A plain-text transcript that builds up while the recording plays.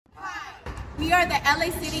We are the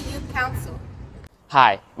LA City Youth Council.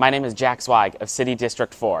 Hi, my name is Jack Zweig of City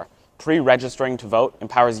District 4. Pre-registering to vote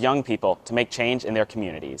empowers young people to make change in their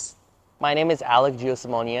communities. My name is Alec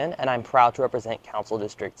Giosimonian, and I'm proud to represent Council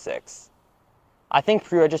District 6. I think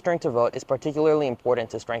pre-registering to vote is particularly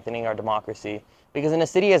important to strengthening our democracy because in a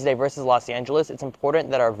city as diverse as Los Angeles, it's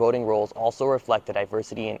important that our voting rolls also reflect the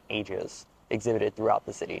diversity in ages exhibited throughout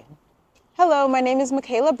the city. Hello, my name is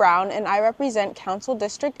Michaela Brown, and I represent Council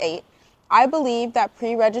District 8. I believe that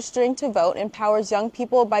pre-registering to vote empowers young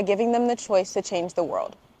people by giving them the choice to change the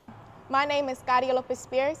world. My name is Gadia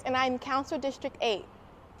Lopez-Spears, and I am Council District 8.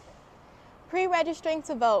 Pre-registering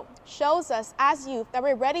to vote shows us as youth that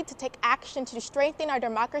we're ready to take action to strengthen our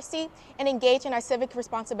democracy and engage in our civic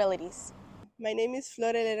responsibilities. My name is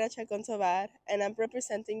Flor Elena Chacon Tovar, and I'm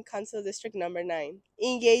representing Council District Number 9.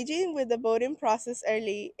 Engaging with the voting process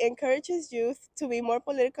early encourages youth to be more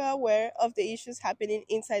politically aware of the issues happening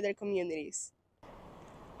inside their communities.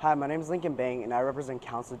 Hi, my name is Lincoln Bang, and I represent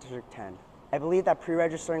Council District 10. I believe that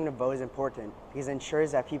pre-registering to vote is important because it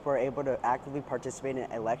ensures that people are able to actively participate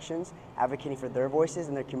in elections, advocating for their voices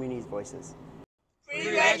and their community's voices.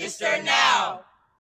 Pre-register now!